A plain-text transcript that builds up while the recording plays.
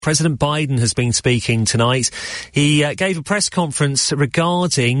President Biden has been speaking tonight. He gave a press conference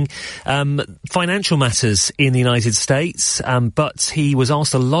regarding financial matters in the United States, but he was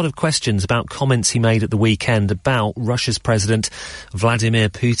asked a lot of questions about comments he made at the weekend about Russia's President Vladimir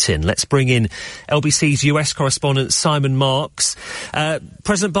Putin. Let's bring in LBC's US correspondent Simon Marks.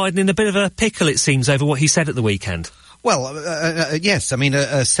 President Biden in a bit of a pickle, it seems, over what he said at the weekend. Well, yes, I mean,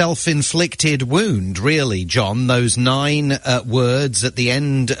 a self-inflicted wound, really, John. Those 9 words at the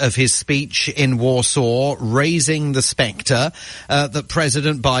end of his speech in Warsaw, raising the spectre that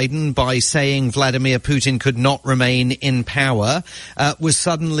President Biden, by saying Vladimir Putin could not remain in power, was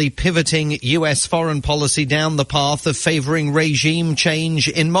suddenly pivoting U.S. foreign policy down the path of favoring regime change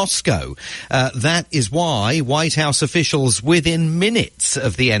in Moscow. That is why White House officials, within minutes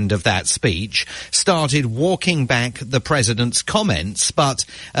of the end of that speech, started walking back the president's comments, but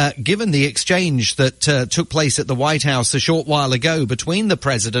given the exchange that took place at the White House a short while ago between the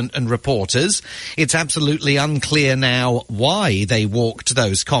president and reporters, it's absolutely unclear now why they walked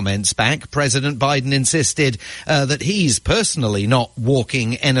those comments back. President Biden insisted that he's personally not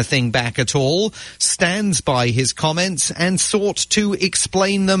walking anything back at all, stands by his comments, and sought to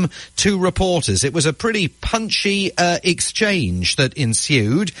explain them to reporters. It was a pretty punchy exchange that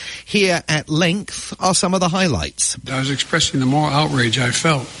ensued. Here at length are some of the highlights. I was expressing the moral outrage I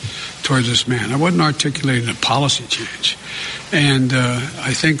felt towards this man. I wasn't articulating a policy change. And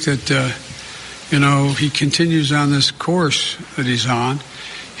I think that, he continues on this course that he's on.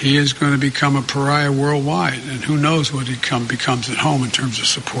 He is going to become a pariah worldwide. And who knows what he becomes at home in terms of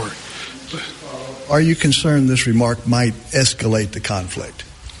support. Are you concerned this remark might escalate the conflict?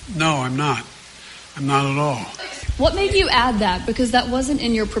 No, I'm not. I'm not at all. What made you add that? Because that wasn't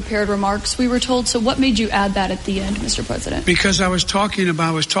in your prepared remarks, we were told. So what made you add that at the end, Mr. President? Because I was talking to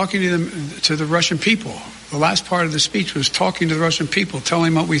the Russian people. The last part of the speech was talking to the Russian people,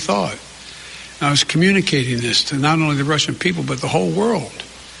 telling them what we thought. And I was communicating this to not only the Russian people, but the whole world.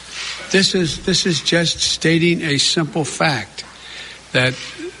 This is just stating a simple fact that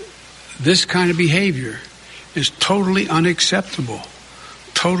this kind of behavior is totally unacceptable.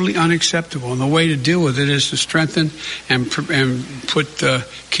 Totally unacceptable. And the way to deal with it is to strengthen and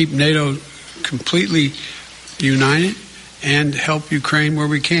keep NATO completely united and help Ukraine where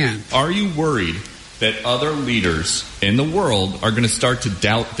we can. Are you worried that other leaders in the world are going to start to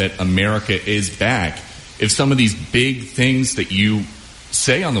doubt that America is back if some of these big things that you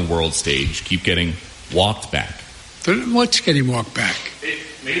say on the world stage keep getting walked back? What's getting walked back? It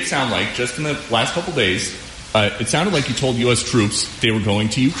made it sound like, just in the last couple days, it sounded like you told U.S. troops they were going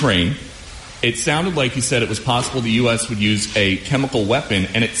to Ukraine. It sounded like you said it was possible the U.S. would use a chemical weapon,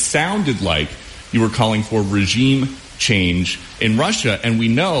 and it sounded like you were calling for regime change in Russia. And we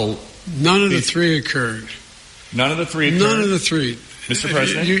know none of the three occurred. None of the three occurred? None of the three. Mr.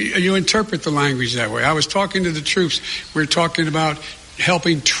 President? You interpret the language that way. I was talking to the troops. We were talking about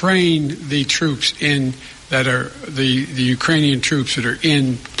helping train the troops that are the Ukrainian troops that are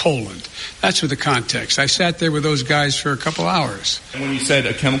in Poland. That's the context. I sat there with those guys for a couple hours. And when you said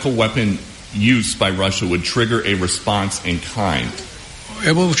a chemical weapon use by Russia would trigger a response in kind?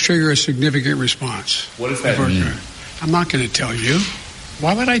 It will trigger a significant response. What does that mean? I'm not going to tell you.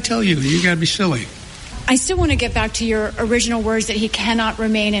 Why would I tell you? You got to be silly. I still want to get back to your original words that he cannot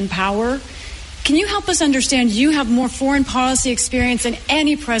remain in power. Can you help us understand, you have more foreign policy experience than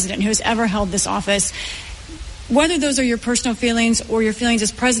any president who has ever held this office. Whether those are your personal feelings or your feelings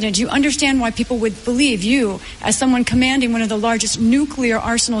as president, do you understand why people would believe you, as someone commanding one of the largest nuclear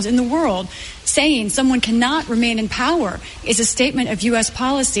arsenals in the world, saying someone cannot remain in power is a statement of U.S.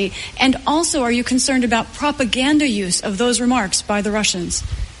 policy? And also, are you concerned about propaganda use of those remarks by the Russians?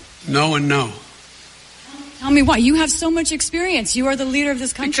 No and no. Tell me why. You have so much experience. You are the leader of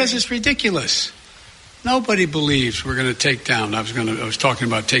this country. Because it's ridiculous. Nobody believes we're going to take down. I was talking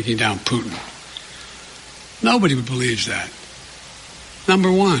about taking down Putin. Nobody believes that.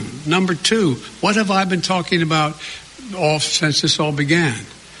 Number one. Number two, what have I been talking about since this all began?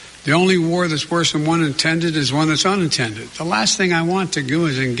 The only war that's worse than one intended is one that's unintended. The last thing I want to do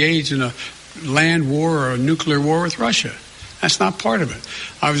is engage in a land war or a nuclear war with Russia. That's not part of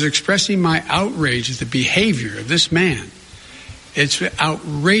it. I was expressing my outrage at the behavior of this man. It's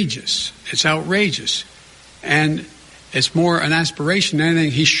outrageous. It's outrageous. And it's more an aspiration than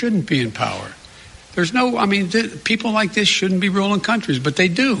anything. He shouldn't be in power. People like this shouldn't be ruling countries, but they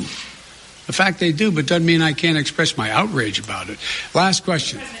do. The fact they do, but doesn't mean I can't express my outrage about it. Last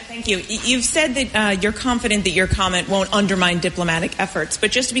question. President, thank you. You've said that you're confident that your comment won't undermine diplomatic efforts.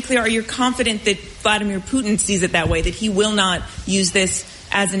 But just to be clear, are you confident that Vladimir Putin sees it that way, that he will not use this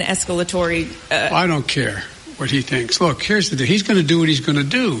as an escalatory... I don't care what he thinks. Look, here's the deal. He's going to do what he's going to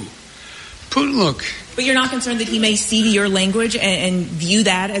do. Putin, look. But you're not concerned that he may see your language and view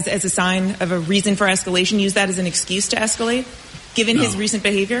that as a sign of a reason for escalation, use that as an excuse to escalate, given his recent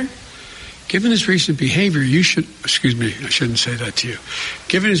behavior? Given his recent behavior, I shouldn't say that to you.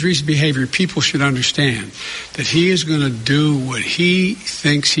 Given his recent behavior, people should understand that he is going to do what he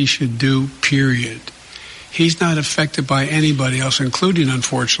thinks he should do, period. He's not affected by anybody else, including,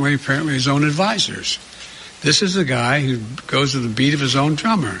 unfortunately, apparently his own advisors. This is a guy who goes to the beat of his own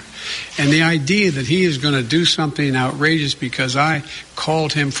drummer. And the idea that he is going to do something outrageous because I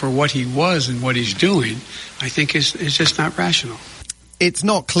called him for what he was and what he's doing, I think is just not rational. It's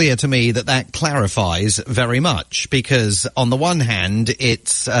not clear to me that clarifies very much, because on the one hand,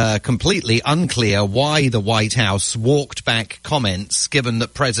 it's completely unclear why the White House walked back comments, given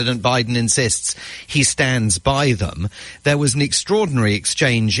that President Biden insists he stands by them. There was an extraordinary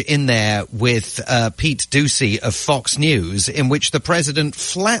exchange in there with Pete Ducey of Fox News, in which the president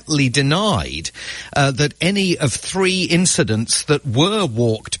flatly denied that any of 3 incidents that were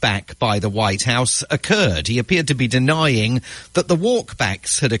walked back by the White House occurred. He appeared to be denying that the walkbacks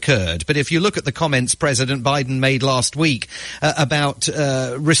had occurred. But if you look at the comments President Biden made last week about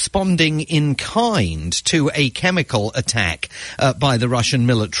responding in kind to a chemical attack by the Russian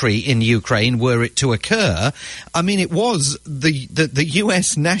military in Ukraine, were it to occur, I mean, it was the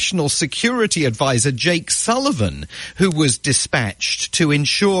U.S. National Security Advisor Jake Sullivan who was dispatched to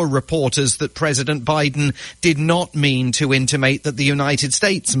ensure reporters that President Biden did not mean to intimate that the United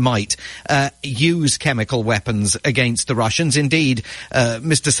States might use chemical weapons against the Russians. Indeed,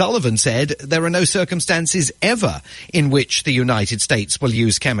 Mr. Sullivan said there are no circumstances ever in which the United States will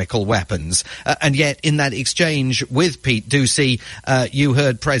use chemical weapons. And yet, in that exchange with Pete Ducey, you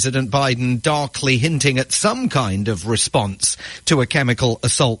heard President Biden darkly hinting at some kind of response to a chemical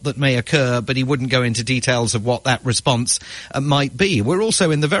assault that may occur, but he wouldn't go into details of what that response might be. We're also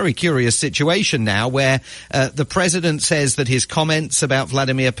in the very curious situation now where the president says that his comments about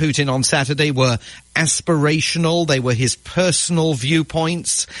Vladimir Putin on Saturday were aspirational. They were his personal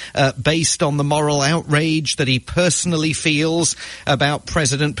viewpoints based on the moral outrage that he personally feels about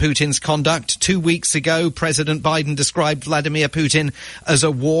President Putin's conduct. 2 weeks ago, President Biden described Vladimir Putin as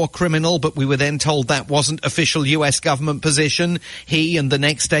a war criminal, but we were then told that wasn't official U.S. government position. He and the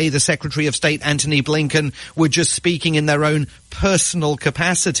next day, the Secretary of State, Antony Blinken, were just speaking in their own personal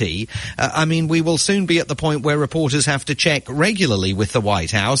capacity. I mean, we will soon be at the point where reporters have to check regularly with the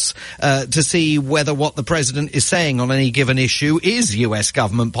White House to see whether what the president is saying on any given issue is U.S.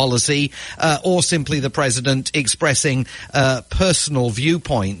 government policy or simply the president expressing personal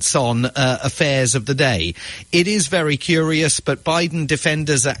viewpoints on affairs of the day. It is very curious, but Biden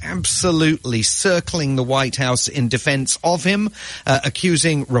defenders are absolutely circling the White House in defense of him,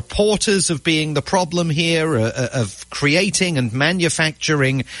 accusing reporters of being the problem here, of creating and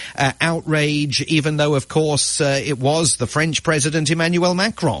manufacturing outrage, even though, of course, it was the French President Emmanuel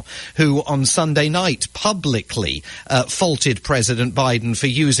Macron who on Sunday night publicly faulted President Biden for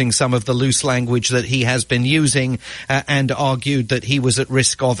using some of the loose language that he has been using and argued that he was at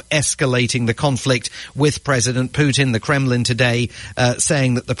risk of escalating the conflict with President Putin. The Kremlin today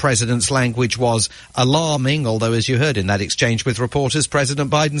saying that the president's language was alarming, although, as you heard in that exchange with reporters, President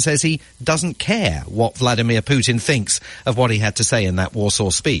Biden says he doesn't care what Vladimir Putin thinks of what he had to say in that Warsaw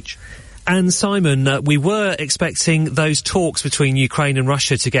speech. And Simon, we were expecting those talks between Ukraine and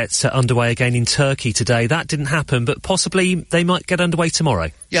Russia to get underway again in Turkey today. That didn't happen, but possibly they might get underway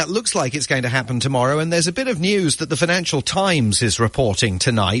tomorrow. Yeah, it looks like it's going to happen tomorrow, and there's a bit of news that the Financial Times is reporting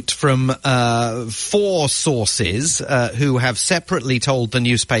tonight from 4 sources who have separately told the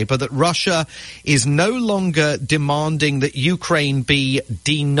newspaper that Russia is no longer demanding that Ukraine be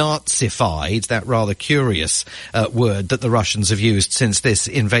denazified, that rather curious word that the Russians have used since this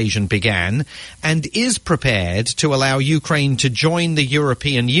invasion began, and is prepared to allow Ukraine to join the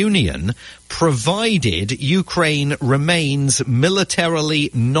European Union, provided Ukraine remains militarily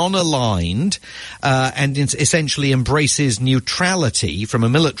non-aligned and essentially embraces neutrality from a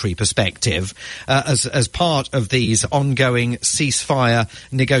military perspective as part of these ongoing ceasefire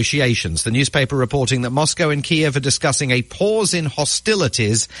negotiations. The newspaper reporting that Moscow and Kiev are discussing a pause in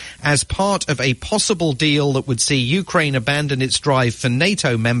hostilities as part of a possible deal that would see Ukraine abandon its drive for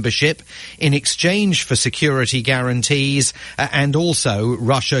NATO membership in exchange for security guarantees and also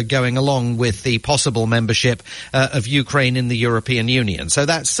Russia going along with the possible membership of Ukraine in the European Union. So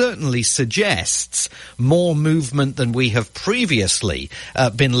that certainly suggests more movement than we have previously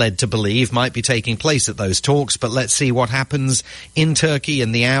been led to believe might be taking place at those talks. But let's see what happens in Turkey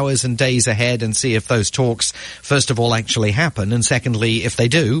in the hours and days ahead and see if those talks, first of all, actually happen, and secondly, if they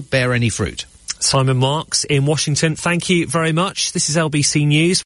do, bear any fruit. Simon Marks in Washington, thank you very much. This is LBC News.